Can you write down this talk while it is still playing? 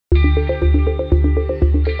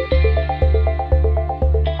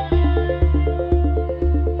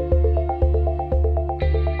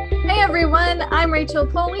Meghlen. I'm Rachel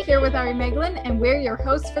Poley here with Ari Meghlen, and we're your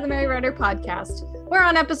hosts for the Merry Writer podcast. We're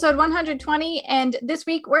on episode 120, and this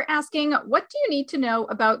week we're asking, what do you need to know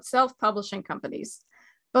about self-publishing companies?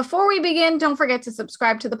 Before we begin, don't forget to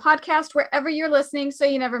subscribe to the podcast wherever you're listening so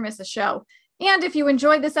you never miss a show. And if you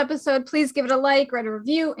enjoyed this episode, please give it a like, write a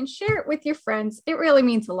review, and share it with your friends. It really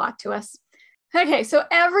means a lot to us. Okay, so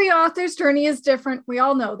every author's journey is different. We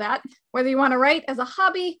all know that. Whether you want to write as a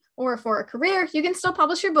hobby or for a career, you can still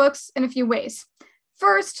publish your books in a few ways.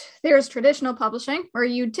 First, there's traditional publishing, where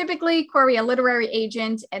you typically query a literary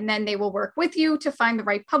agent, and then they will work with you to find the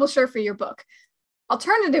right publisher for your book.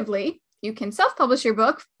 Alternatively, you can self-publish your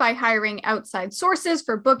book by hiring outside sources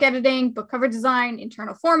for book editing, book cover design,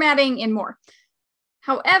 internal formatting, and more.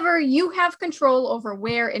 However, you have control over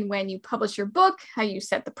where and when you publish your book, how you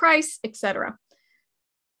set the price, etc.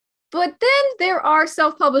 But then there are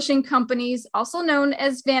self-publishing companies, also known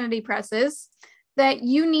as vanity presses, that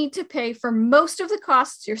you need to pay for most of the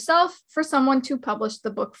costs yourself for someone to publish the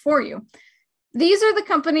book for you. These are the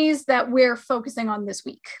companies that we're focusing on this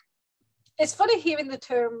week. It's funny hearing the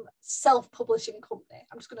term self-publishing company.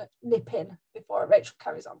 I'm just going to nip in before Rachel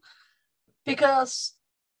carries on. Because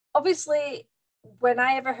obviously, when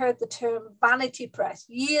I ever heard the term vanity press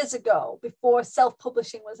years ago, before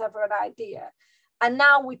self-publishing was ever an idea, and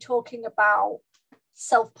now we're talking about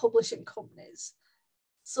self-publishing companies.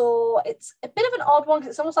 So it's a bit of an odd one,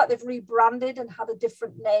 because it's almost like they've rebranded and had a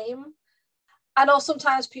different name. I know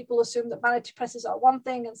sometimes people assume that vanity presses are one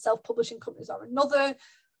thing and self-publishing companies are another.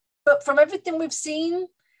 But from everything we've seen,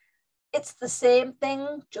 it's the same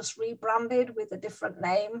thing, just rebranded with a different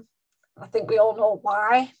name. I think we all know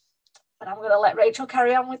why. But I'm going to let Rachel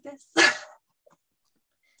carry on with this.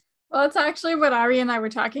 Well, it's actually what Ari and I were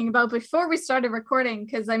talking about before we started recording,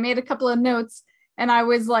 because I made a couple of notes and I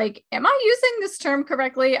was like, am I using this term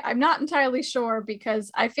correctly? I'm not entirely sure,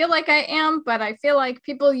 because I feel like I am, but I feel like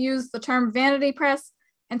people use the term vanity press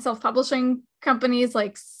and self-publishing companies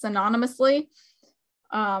like synonymously.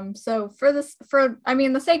 So for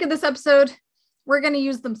the sake of this episode, we're going to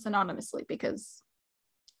use them synonymously, because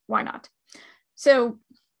why not? So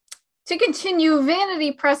to continue,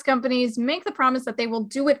 vanity press companies make the promise that they will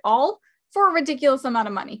do it all for a ridiculous amount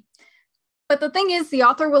of money. But the thing is, the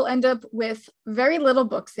author will end up with very little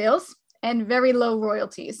book sales and very low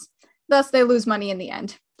royalties. Thus, they lose money in the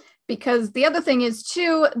end. Because the other thing is,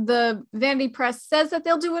 too, the vanity press says that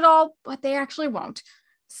they'll do it all, but they actually won't.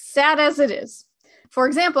 Sad as it is. For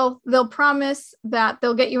example, they'll promise that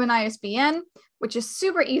they'll get you an ISBN, which is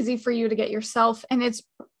super easy for you to get yourself, and it's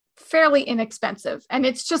fairly inexpensive. And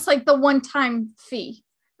it's just like the one-time fee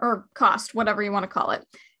or cost, whatever you want to call it.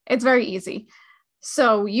 It's very easy.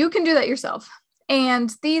 So you can do that yourself.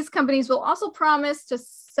 And these companies will also promise to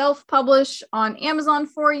self-publish on Amazon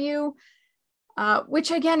for you,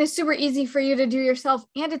 which again is super easy for you to do yourself,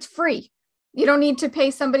 and it's free. You don't need to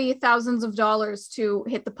pay somebody thousands of dollars to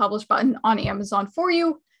hit the publish button on Amazon for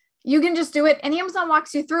you. You can just do it, and Amazon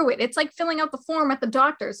walks you through it. It's like filling out the form at the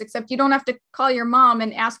doctor's, except you don't have to call your mom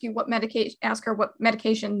and ask her what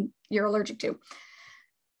medication you're allergic to.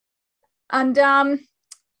 And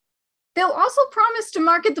they'll also promise to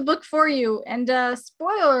market the book for you. And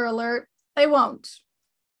spoiler alert, they won't.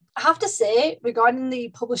 I have to say, regarding the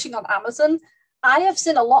publishing on Amazon, I have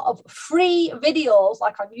seen a lot of free videos,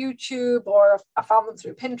 like on YouTube, or I found them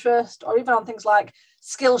through Pinterest, or even on things like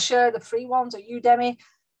Skillshare, the free ones, or Udemy,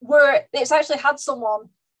 where it's actually had someone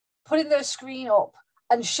putting their screen up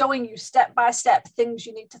and showing you step-by-step things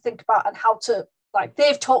you need to think about, and how to, like,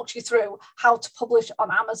 they've talked you through how to publish on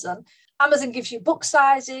Amazon. Amazon gives you book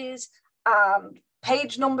sizes and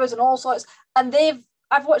page numbers and all sorts, and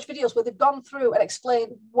I've watched videos where they've gone through and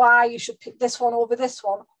explained why you should pick this one over this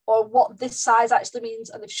one, or what this size actually means.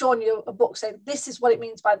 And they've shown you a book saying, this is what it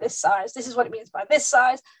means by this size. This is what it means by this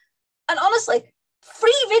size. And honestly,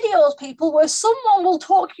 free videos, people, where someone will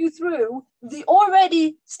talk you through the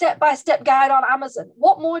already step-by-step guide on Amazon.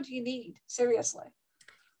 What more do you need? Seriously.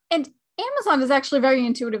 And Amazon is actually very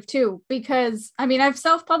intuitive too, because I've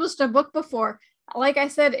self-published a book before. Like I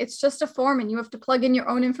said, it's just a form, and you have to plug in your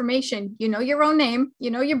own information. You know your own name,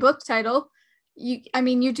 you know your book title.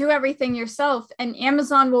 You do everything yourself, and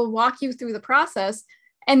Amazon will walk you through the process,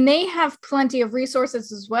 and they have plenty of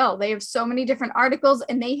resources as well. They have so many different articles,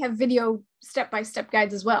 and they have video step-by-step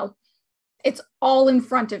guides as well. It's all in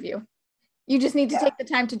front of you. You just need to take the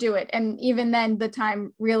time to do it. And even then, the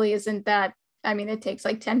time really isn't that, it takes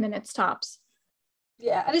like 10 minutes tops.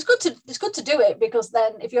 Yeah, and it's good to do it, because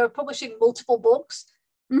then if you're publishing multiple books,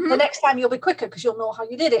 the next time you'll be quicker, because you'll know how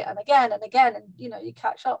you did it, and again, and you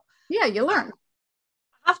catch up. Yeah, you learn.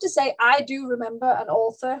 I have to say, I do remember an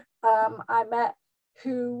author I met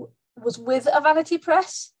who was with a vanity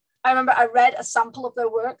press. I remember I read a sample of their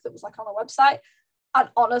work that was like on a website, and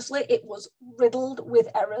honestly, it was riddled with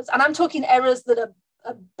errors. And I'm talking errors that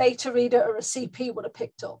a beta reader or a CP would have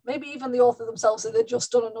picked up. Maybe even the author themselves, if they'd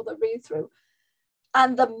just done another read through.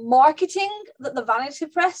 And the marketing that the vanity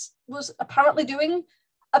press was apparently doing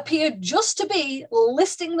appeared just to be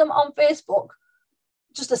listing them on Facebook.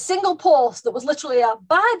 Just a single post that was literally a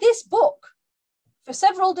buy this book for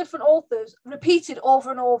several different authors, repeated over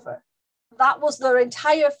and over. That was their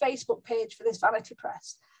entire Facebook page for this vanity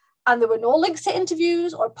press. And there were no links to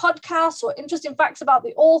interviews or podcasts or interesting facts about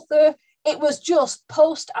the author. It was just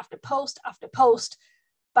post after post after post.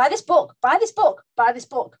 Buy this book, buy this book, buy this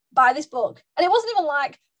book, buy this book. And it wasn't even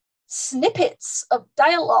like snippets of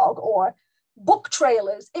dialogue or book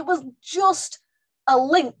trailers. It was just a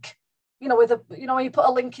link, with when you put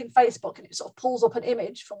a link in Facebook and it sort of pulls up an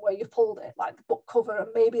image from where you pulled it, like the book cover and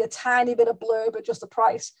maybe a tiny bit of blurb or just the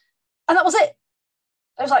price. And that was it.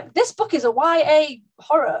 It was like, this book is a YA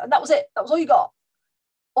horror. And that was it. That was all you got.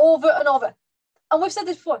 Over and over. And we've said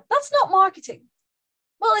this before. That's not marketing.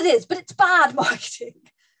 Well, it is, but it's bad marketing.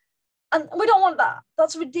 And we don't want that.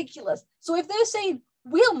 That's ridiculous. So if they're saying,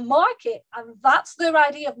 we'll market, and that's their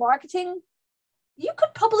idea of marketing, you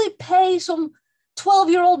could probably pay some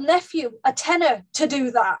 12-year-old nephew a tenner to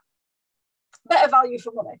do that. Better value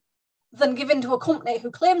for money than giving to a company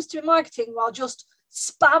who claims to be marketing while just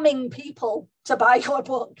spamming people to buy your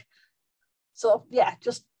book. So yeah,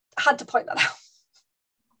 just had to point that out.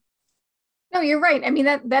 No, you're right. I mean,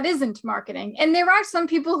 that isn't marketing. And there are some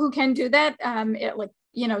people who can do that.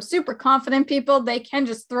 Super confident people, they can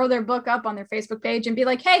just throw their book up on their Facebook page and be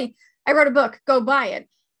like, hey, I wrote a book, go buy it.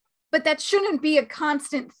 But that shouldn't be a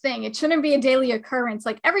constant thing. It shouldn't be a daily occurrence.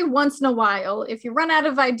 Like every once in a while, if you run out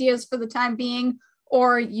of ideas for the time being,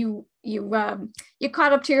 or you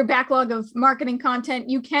caught up to your backlog of marketing content,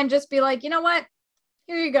 you can just be like, you know what?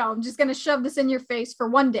 Here you go. I'm just going to shove this in your face for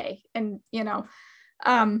one day. And,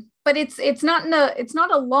 but it's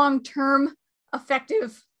not a long-term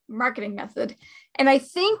effective marketing method. And I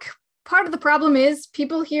think part of the problem is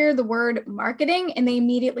people hear the word marketing and they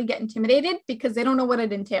immediately get intimidated because they don't know what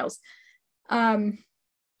it entails.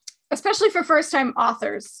 Especially for first-time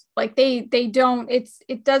authors, like they don't,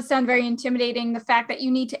 it does sound very intimidating. The fact that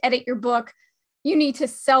you need to edit your book, you need to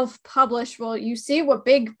self-publish. Well, you see what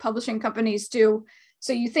big publishing companies do.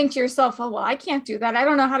 So you think to yourself, oh, well, I can't do that. I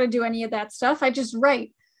don't know how to do any of that stuff. I just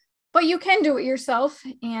write. But you can do it yourself,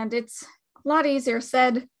 and it's a lot easier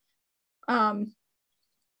said.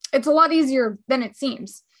 It's a lot easier than it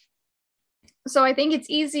seems. So I think it's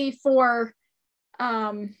easy for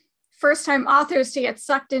first-time authors to get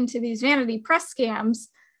sucked into these vanity press scams.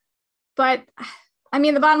 But I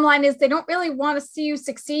mean, the bottom line is they don't really want to see you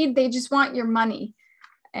succeed. They just want your money.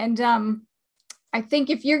 And I think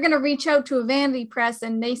if you're going to reach out to a vanity press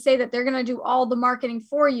and they say that they're going to do all the marketing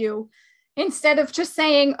for you, instead of just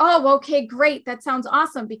saying, oh, okay, great, that sounds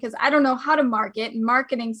awesome, because I don't know how to market and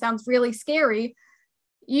marketing sounds really scary,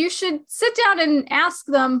 you should sit down and ask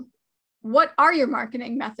them, what are your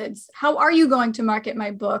marketing methods? How are you going to market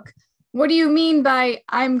my book? What do you mean by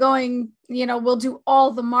we'll do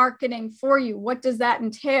all the marketing for you? What does that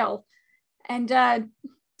entail? And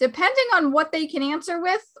depending on what they can answer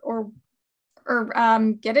with or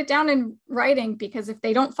get it down in writing, because if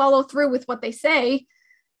they don't follow through with what they say,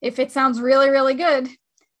 if it sounds really, really good,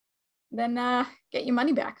 then get your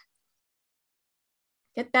money back.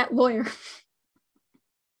 Get that lawyer.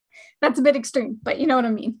 That's a bit extreme, but you know what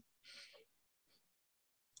I mean.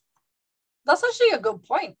 That's actually a good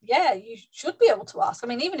point. Yeah, you should be able to ask. I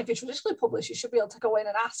mean, even if you're traditionally published, you should be able to go in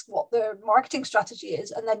and ask what their marketing strategy is,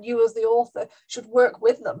 and then you as the author should work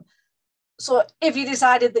with them. So if you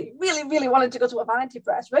decided that you really, really wanted to go to a vanity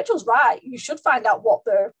press, Rachel's right. You should find out what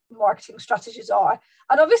their marketing strategies are.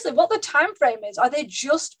 And obviously what the time frame is. Are they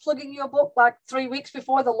just plugging your book like 3 weeks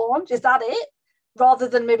before the launch? Is that it? Rather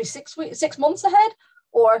than maybe 6 months ahead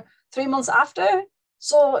or 3 months after?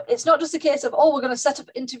 So it's not just a case of, oh, we're going to set up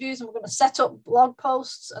interviews and we're going to set up blog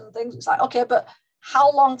posts and things. It's like, okay, but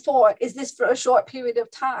how long for? Is this for a short period of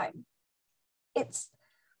time? It's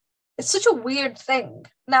such a weird thing.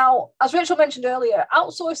 Now, as Rachel mentioned earlier,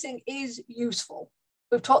 outsourcing is useful.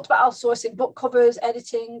 We've talked about outsourcing book covers,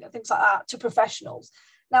 editing, and things like that to professionals.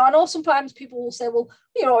 Now, I know sometimes people will say, well,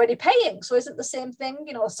 you're already paying, so isn't the same thing,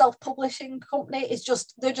 a self-publishing company is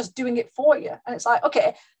they're just doing it for you. And it's like,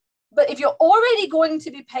 okay, but if you're already going to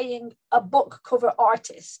be paying a book cover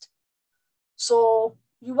artist, so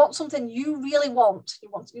you want something you really want,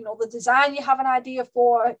 the design you have an idea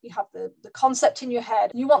for, you have the concept in your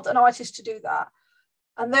head, you want an artist to do that,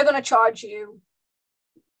 and they're going to charge you,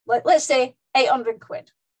 let's say 800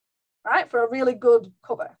 quid. right, for a really good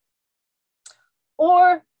cover?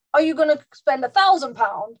 Or are you going to spend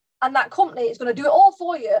 £1,000 and that company is going to do it all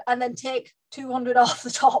for you and then take 200 off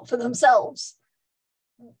the top for themselves?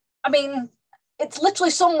 I mean, it's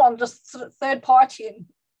literally someone just sort of third partying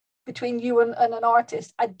between you and an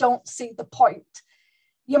artist. I don't see the point.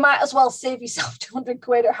 You might as well save yourself 200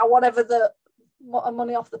 quid or whatever the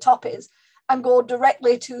money off the top is and go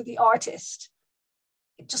directly to the artist.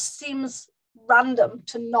 It just seems random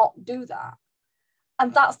to not do that.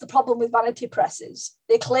 And that's the problem with vanity presses.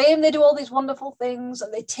 They claim they do all these wonderful things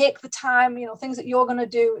and they take the time, you know, things that you're going to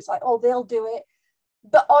do. It's like, oh, they'll do it.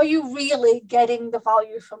 But are you really getting the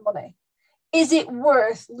value for money? Is it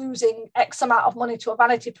worth losing X amount of money to a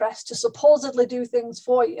vanity press to supposedly do things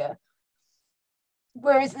for you?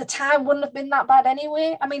 Whereas the time wouldn't have been that bad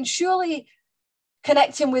anyway. I mean, surely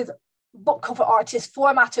connecting with book cover artists,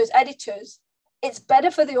 formatters, editors, it's better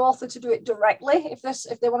for the author to do it directly if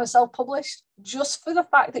they want to self-publish, just for the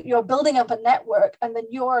fact that you're building up a network and then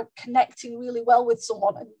you're connecting really well with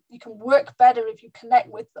someone, and you can work better if you connect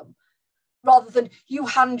with them, rather than you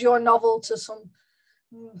hand your novel to some,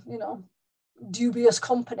 you know, dubious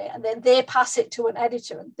company and then they pass it to an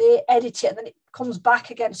editor and they edit it and then it comes back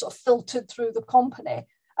again, sort of filtered through the company,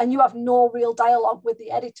 and you have no real dialogue with the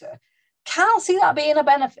editor. Can't see that being a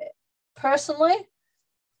benefit personally.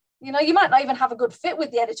 You know, you might not even have a good fit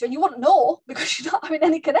with the editor and you wouldn't know because you're not having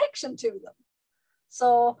any connection to them.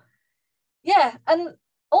 So, yeah. And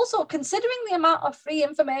also considering the amount of free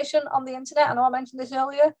information on the internet, I know I mentioned this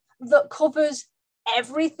earlier, that covers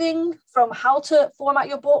everything from how to format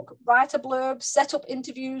your book, write a blurb, set up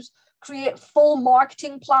interviews, create full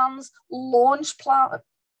marketing plans,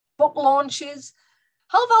 book launches.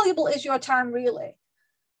 How valuable is your time really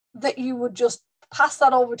that you would just pass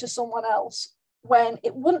that over to someone else, when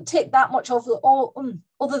it wouldn't take that much other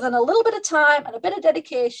than a little bit of time and a bit of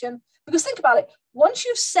dedication? Because think about it, once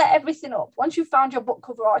you've set everything up, once you've found your book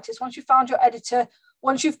cover artist, once you've found your editor,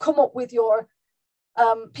 once you've come up with your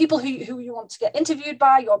people who you want to get interviewed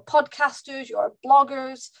by, your podcasters, your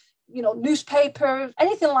bloggers, you know, newspapers,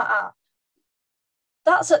 anything like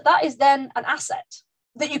that, that is then an asset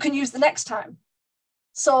that you can use the next time.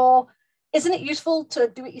 So isn't it useful to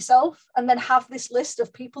do it yourself and then have this list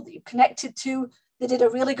of people that you've connected to? They did a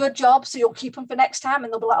really good job, so you'll keep them for next time,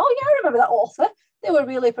 and they'll be like, oh yeah, I remember that author. They were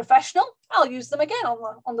really professional. I'll use them again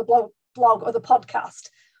on the blog or the podcast,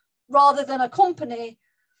 rather than a company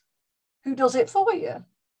who does it for you.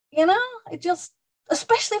 You know, it just,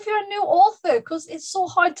 especially if you're a new author, because it's so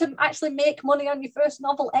hard to actually make money on your first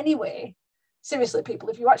novel anyway. Seriously, people,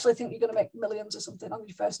 if you actually think you're going to make millions or something on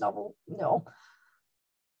your first novel, no.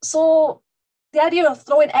 So the idea of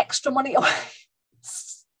throwing extra money away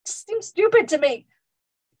seems stupid to me.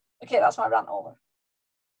 Okay, that's my rant over.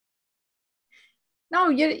 No,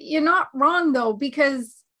 you're not wrong though,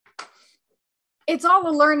 because it's all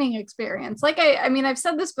a learning experience. Like I mean, I've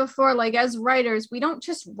said this before, like as writers, we don't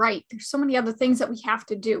just write. There's so many other things that we have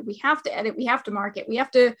to do. We have to edit, we have to market, we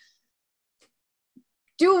have to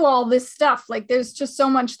do all this stuff. Like there's just so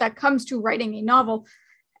much that comes to writing a novel.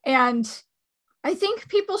 And I think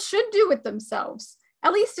people should do it themselves.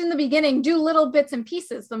 At least in the beginning, do little bits and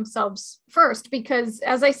pieces themselves first, because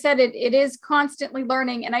as I said, it is constantly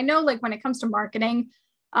learning. And I know like when it comes to marketing,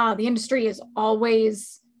 the industry is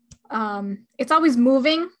always, it's always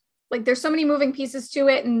moving. Like there's so many moving pieces to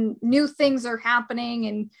it and new things are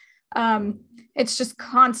happening, and it's just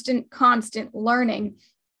constant learning.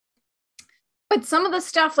 But some of the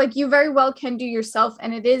stuff like you very well can do yourself,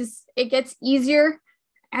 and it gets easier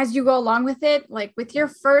as you go along with it. Like with your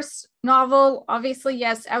first novel, obviously,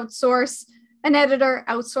 yes, outsource an editor,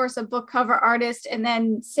 outsource a book cover artist, and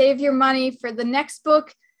then save your money for the next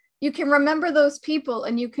book. You can remember those people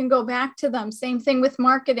and you can go back to them. Same thing with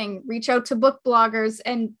marketing, reach out to book bloggers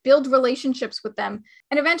and build relationships with them.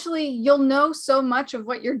 And eventually you'll know so much of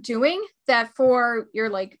what you're doing that for your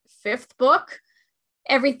like fifth book,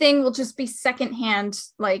 everything will just be secondhand.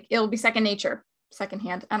 Like it'll be second nature.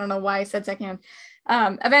 Secondhand. I don't know why I said secondhand.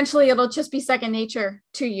 Eventually it'll just be second nature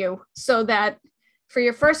to you, so that for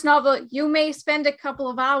your first novel, you may spend a couple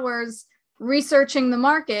of hours researching the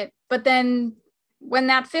market, but then when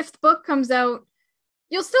that fifth book comes out,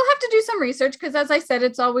 you'll still have to do some research because, as I said,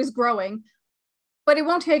 it's always growing, but it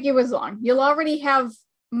won't take you as long. You'll already have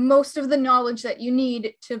most of the knowledge that you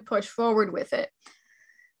need to push forward with it.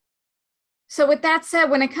 So with that said,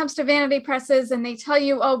 when it comes to vanity presses and they tell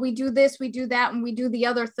you, oh, we do this, we do that, and we do the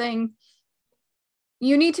other thing,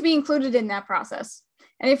 you need to be included in that process.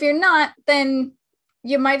 And if you're not, then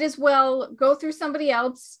you might as well go through somebody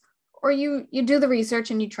else, or you do the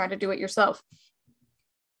research and you try to do it yourself.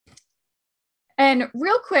 And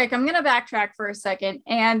real quick, I'm going to backtrack for a second.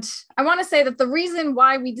 And I want to say that the reason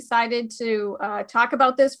why we decided to talk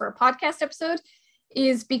about this for a podcast episode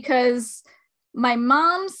is because my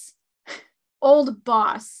mom's old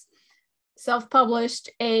boss self-published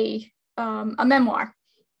a memoir.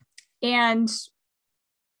 And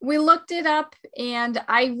we looked it up, and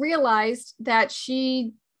I realized that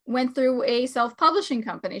she went through a self-publishing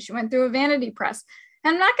company. She went through a vanity press.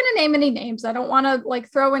 And I'm not going to name any names. I don't want to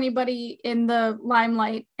like throw anybody in the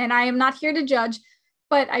limelight, and I am not here to judge,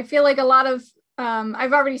 but I feel like a lot of,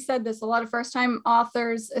 I've already said this, a lot of first-time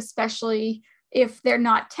authors, especially if they're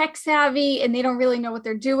not tech savvy and they don't really know what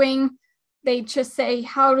they're doing, they just say,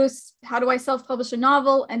 how do I self-publish a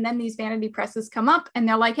novel? And then these vanity presses come up and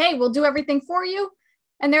they're like, hey, we'll do everything for you.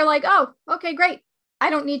 And they're like, oh, okay, great. I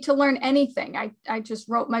don't need to learn anything. I just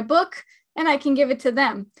wrote my book and I can give it to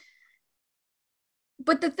them.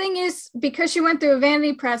 But the thing is, because she went through a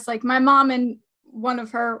vanity press, like my mom and one of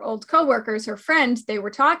her old coworkers, her friend, they were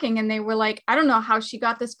talking and they were like, I don't know how she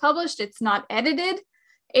got this published. It's not edited.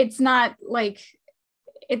 It's not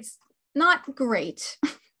great,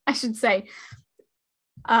 I should say.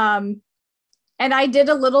 And I did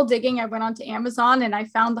a little digging. I went onto Amazon and I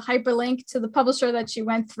found the hyperlink to the publisher that she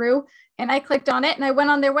went through, and I clicked on it and I went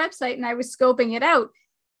on their website and I was scoping it out.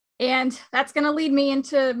 And that's going to lead me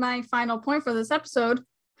into my final point for this episode.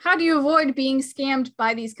 How do you avoid being scammed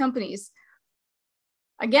by these companies?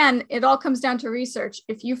 Again, it all comes down to research.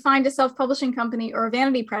 If you find a self-publishing company or a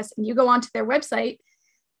vanity press and you go onto their website,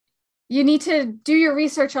 you need to do your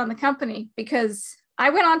research on the company, because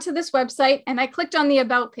I went onto this website and I clicked on the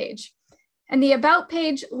About page. And the About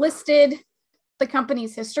page listed the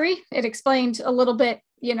company's history. It explained a little bit,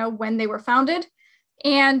 when they were founded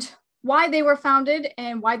and why they were founded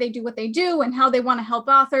and why they do what they do and how they want to help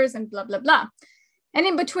authors and blah, blah, blah. And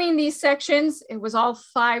in between these sections, it was all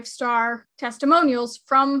 5-star testimonials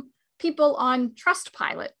from people on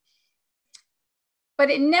Trustpilot. But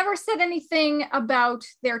it never said anything about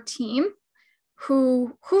their team,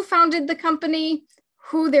 who founded the company,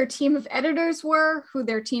 who their team of editors were, who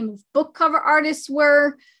their team of book cover artists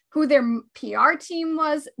were, who their PR team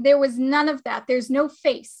was. There was none of that. There's no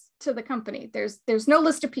face to the company. There's no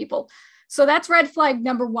list of people. So that's red flag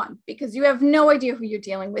number one, because you have no idea who you're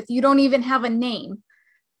dealing with. You don't even have a name.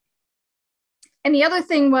 And the other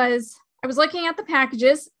thing was, I was looking at the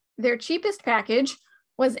packages. Their cheapest package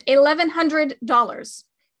was $1,100.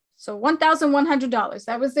 So $1,100.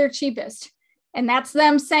 That was their cheapest. And that's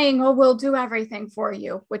them saying, oh, we'll do everything for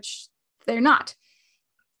you, which they're not.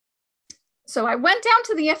 So I went down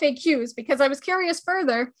to the FAQs because I was curious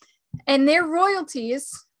further, and their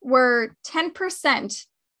royalties were 10%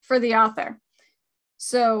 for the author.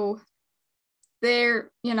 So that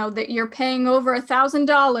you're paying over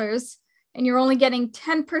 $1,000 and you're only getting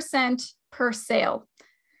 10% per sale.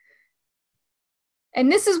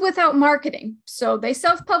 And this is without marketing. So they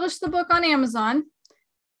self-publish the book on Amazon,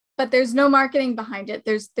 but there's no marketing behind it.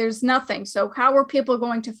 There's nothing. So how are people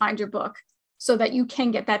going to find your book so that you can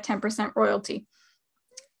get that 10% royalty?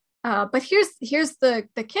 But here's the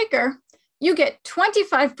kicker. You get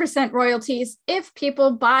 25% royalties if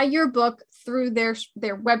people buy your book through their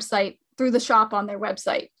website, through the shop on their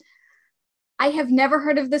website. I have never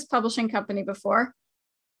heard of this publishing company before.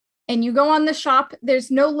 And you go on the shop, there's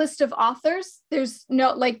no list of authors. There's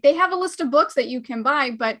no, they have a list of books that you can buy,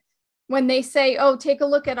 but when they say, oh, take a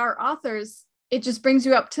look at our authors, it just brings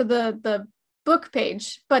you up to the book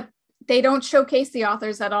page, but they don't showcase the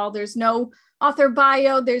authors at all. There's no author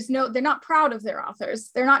bio. They're not proud of their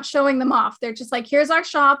authors. They're not showing them off. They're just like, here's our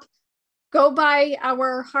shop. Go buy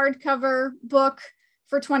our hardcover book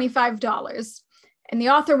for $25. And the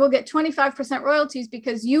author will get 25% royalties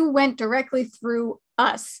because you went directly through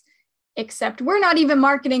us, except we're not even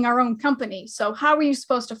marketing our own company. So how are you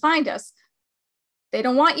supposed to find us? They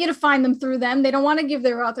don't want you to find them through them. They don't want to give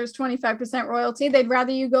their authors 25% royalty. They'd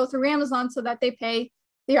rather you go through Amazon so that they pay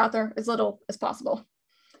the author as little as possible.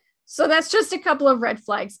 So that's just a couple of red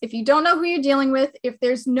flags. If you don't know who you're dealing with, if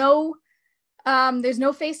there's no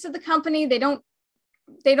face to the company, they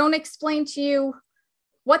don't explain to you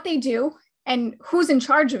what they do and who's in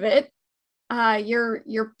charge of it,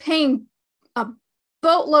 you're paying a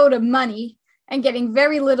boatload of money and getting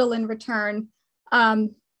very little in return.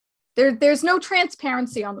 There's no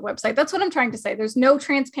transparency on the website. That's what I'm trying to say. There's no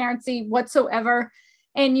transparency whatsoever.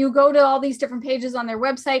 And you go to all these different pages on their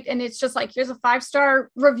website and it's just like, here's a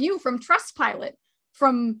 5-star review from Trustpilot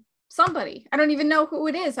from somebody. I don't even know who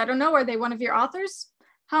it is. I don't know. Are they one of your authors?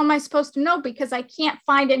 How am I supposed to know? Because I can't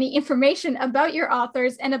find any information about your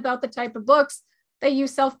authors and about the type of books that you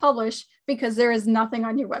self-publish because there is nothing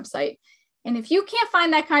on your website. And if you can't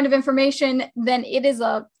find that kind of information, then it is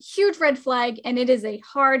a huge red flag and it is a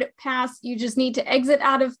hard pass. You just need to exit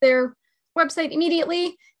out of their website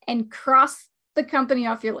immediately and cross the company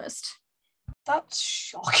off your list. That's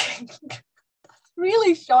shocking. That's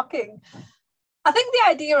really shocking. I think the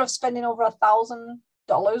idea of spending over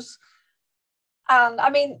 $1,000, and I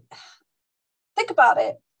mean, think about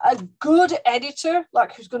it. A good editor,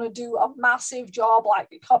 like who's going to do a massive job, like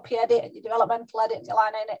your copy edit and your developmental edit and your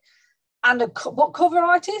line edit, and a book cover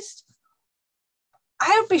artist,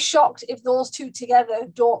 I would be shocked if those two together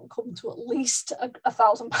don't come to at least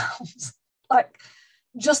 £1,000, like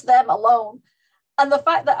just them alone. And the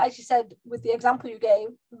fact that, as you said, with the example you gave,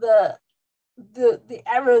 the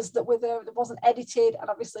errors that were there, that wasn't edited, and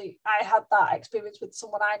obviously I had that experience with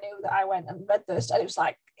someone I knew that I went and read this, and it was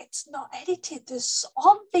like, it's not edited, there's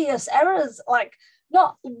obvious errors, like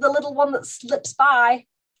not the little one that slips by,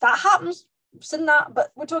 that happens, I've seen that,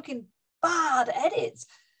 but we're talking bad edits,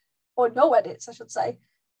 or no edits I should say.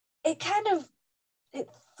 It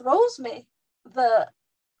throws me that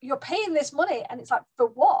you're paying this money and it's like, for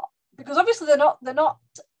what? Because obviously they're not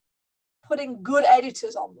putting good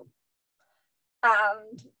editors on them.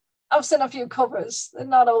 And I've seen a few covers, they're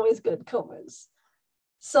not always good covers.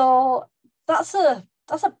 So that's a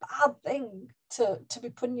bad thing to be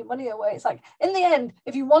putting your money away. It's like, in the end,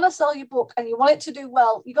 if you want to sell your book and you want it to do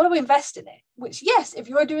well, you got to invest in it, which, yes, if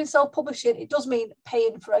you're doing self-publishing, it does mean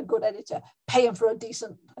paying for a good editor, paying for a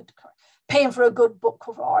good book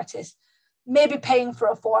cover artist, maybe paying for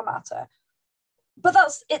a formatter. But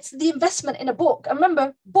it's the investment in a book. And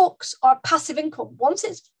remember, books are passive income. Once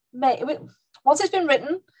it's been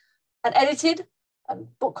written and edited and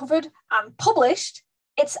book covered and published,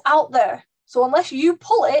 it's out there. So unless you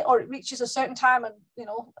pull it or it reaches a certain time and,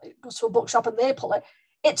 it goes to a bookshop and they pull it,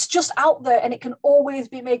 it's just out there and it can always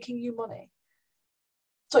be making you money.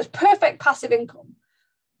 So it's perfect passive income.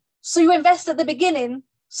 So you invest at the beginning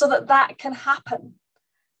so that can happen.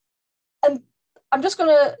 And I'm just going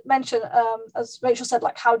to mention, as Rachel said,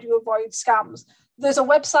 like, how do you avoid scams? There's a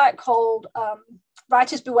website called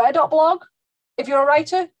writersbeware.blog. If you're a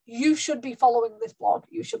writer, you should be following this blog.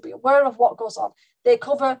 You should be aware of what goes on. They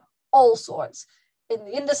cover all sorts in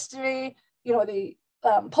the industry, the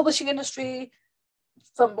publishing industry,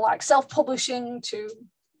 from like self-publishing to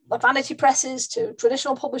the vanity presses to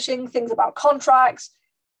traditional publishing, things about contracts,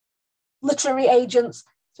 literary agents.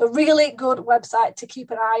 It's a really good website to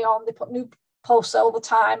keep an eye on. They put new posts all the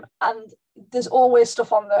time and there's always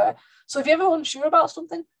stuff on there. So if you're ever unsure about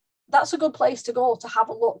something, that's a good place to go to have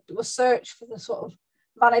a look, do a search for the sort of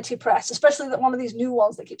vanity press, especially one of these new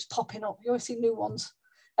ones that keeps popping up. You always see new ones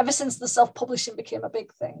ever since the self-publishing became a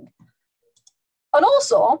big thing. And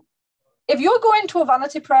also, if you're going to a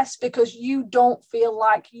vanity press because you don't feel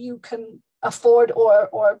like you can afford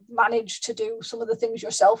or manage to do some of the things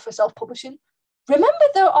yourself for self-publishing, remember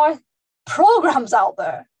there are programs out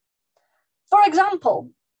there. For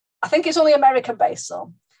example, I think it's only American-based,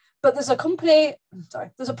 but there's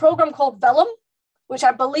a program called Vellum, which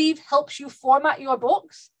I believe helps you format your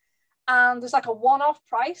books. And there's like a one-off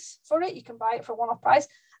price for it. You can buy it for a one-off price.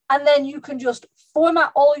 And then you can just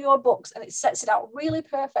format all your books and it sets it out really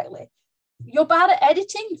perfectly. You're bad at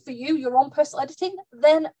editing for your own personal editing,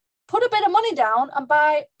 then put a bit of money down and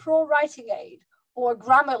buy Pro Writing Aid or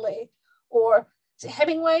Grammarly or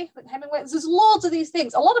Hemingway. There's loads of these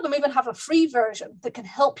things. A lot of them even have a free version that can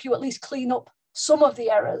help you at least clean up some of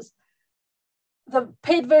the errors. The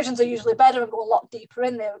paid versions are usually better and go a lot deeper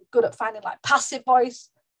in. They're good at finding like passive voice.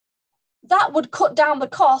 That would cut down the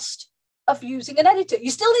cost of using an editor.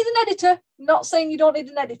 You still need an editor, not saying you don't need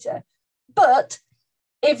an editor, but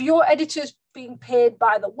if your editor's being paid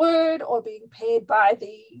by the word or being paid by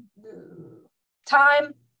the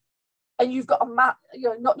time, and you've got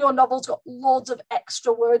your novel's got loads of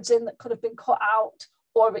extra words in that could have been cut out,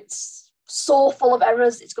 or it's so full of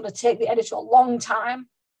errors, it's going to take the editor a long time.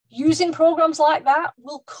 Using programs like that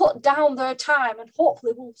will cut down their time and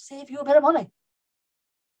hopefully will save you a bit of money.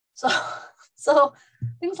 So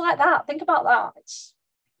things like that, think about that.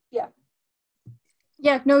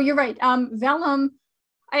 Yeah, no, you're right. Vellum,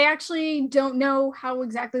 I actually don't know how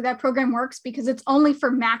exactly that program works because it's only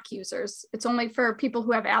for Mac users. It's only for people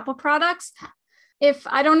who have Apple products.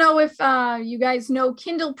 I don't know if you guys know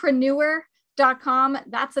kindlepreneur.com.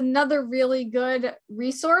 That's another really good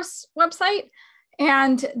resource website.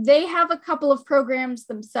 And they have a couple of programs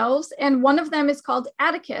themselves. And one of them is called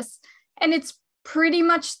Atticus. And it's pretty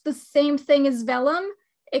much the same thing as Vellum,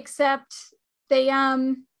 except they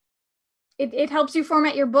it helps you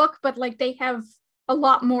format your book, but like they have a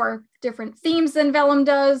lot more different themes than Vellum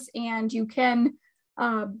does, and you can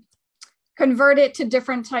convert it to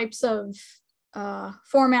different types of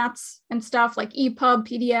formats and stuff like EPUB,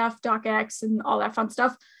 PDF, DocX, and all that fun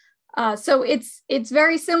stuff. So it's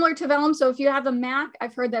very similar to Vellum. So if you have a Mac,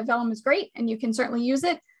 I've heard that Vellum is great and you can certainly use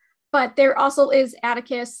it. But there also is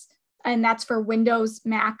Atticus, and that's for Windows,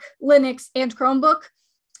 Mac, Linux, and Chromebook.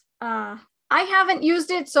 I haven't used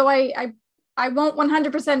it, so I won't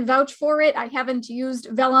 100% vouch for it. I haven't used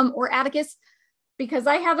Vellum or Atticus because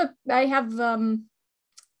I have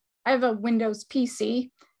a Windows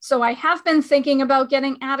PC. So I have been thinking about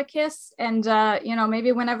getting Atticus, and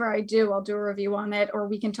maybe whenever I do, I'll do a review on it, or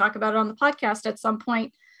we can talk about it on the podcast at some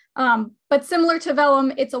point. But similar to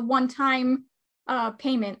Vellum, it's a one-time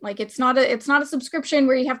payment. Like it's not a subscription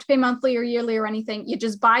where you have to pay monthly or yearly or anything. You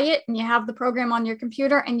just buy it and you have the program on your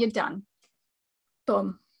computer and you're done.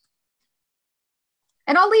 Boom.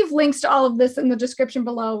 And I'll leave links to all of this in the description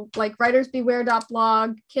below, like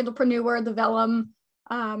writersbeware.blog, Kindlepreneur, the Vellum.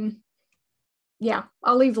 Yeah,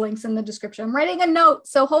 I'll leave links in the description. I'm writing a note,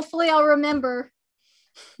 so hopefully I'll remember.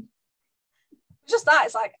 Just that,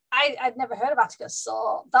 it's like, I'd never heard of Atticus,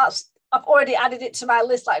 so I've already added it to my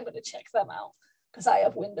list. I'm going to check them out because I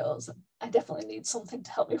have Windows and I definitely need something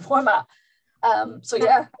to help me format. So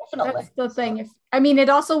yeah, definitely. That's the thing. It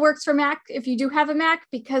also works for Mac if you do have a Mac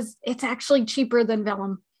because it's actually cheaper than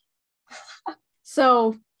Vellum.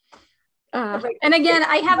 So, and again,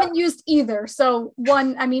 I haven't used either. So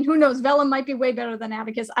who knows? Vellum might be way better than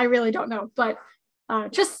Atticus. I really don't know, but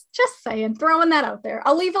just saying, throwing that out there.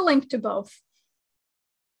 I'll leave a link to both.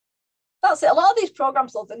 That's it. A lot of these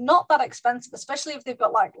programs, though, they're not that expensive, especially if they've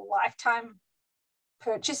got like lifetime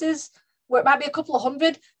purchases, where it might be a couple of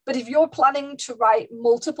 $100. But if you're planning to write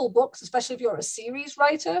multiple books, especially if you're a series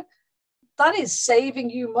writer, that is saving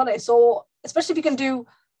you money. So especially if you can do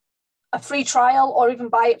a free trial or even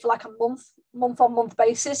buy it for like a month-on-month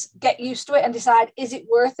basis, get used to it and decide, is it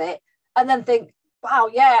worth it? And then think, wow,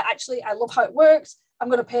 yeah, actually, I love how it works. I'm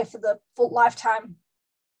going to pay for the full lifetime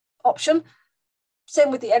option. Same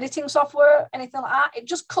with the editing software, anything like that. It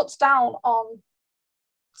just cuts down on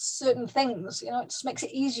certain things, it just makes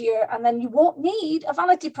it easier. And then you won't need a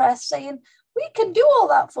vanity press saying, we can do all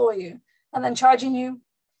that for you, and then charging you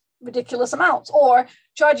ridiculous amounts, or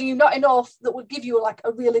charging you not enough that would give you like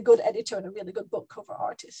a really good editor and a really good book cover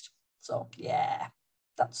artist. So yeah,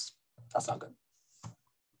 that's not good.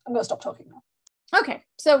 I'm going to stop talking now. Okay,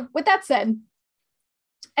 so with that said,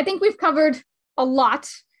 I think we've covered a lot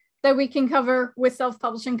that we can cover with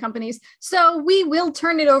self-publishing companies. So we will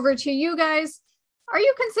turn it over to you guys. Are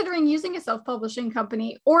you considering using a self-publishing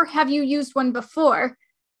company, or have you used one before?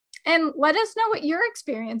 And let us know what your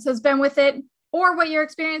experience has been with it, or what your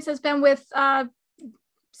experience has been with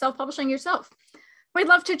self-publishing yourself. We'd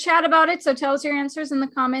love to chat about it, so tell us your answers in the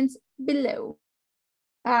comments below.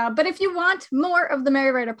 But if you want more of the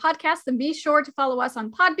Merry Writer podcast, then be sure to follow us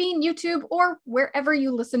on Podbean, YouTube, or wherever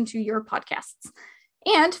you listen to your podcasts.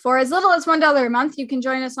 And for as little as $1 a month, you can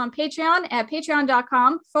join us on Patreon at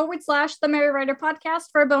patreon.com/The Merry Writer Podcast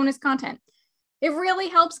for bonus content. It really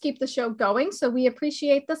helps keep the show going, so we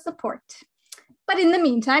appreciate the support. But in the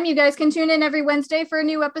meantime, you guys can tune in every Wednesday for a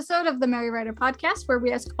new episode of the Merry Writer Podcast, where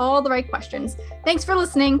we ask all the right questions. Thanks for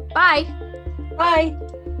listening. Bye. Bye.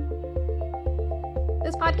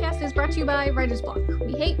 This podcast is brought to you by Writer's Block.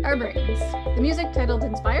 We hate our brains. The music titled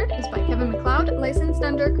Inspired is by Kevin MacLeod, licensed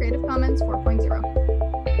under Creative Commons 4.0.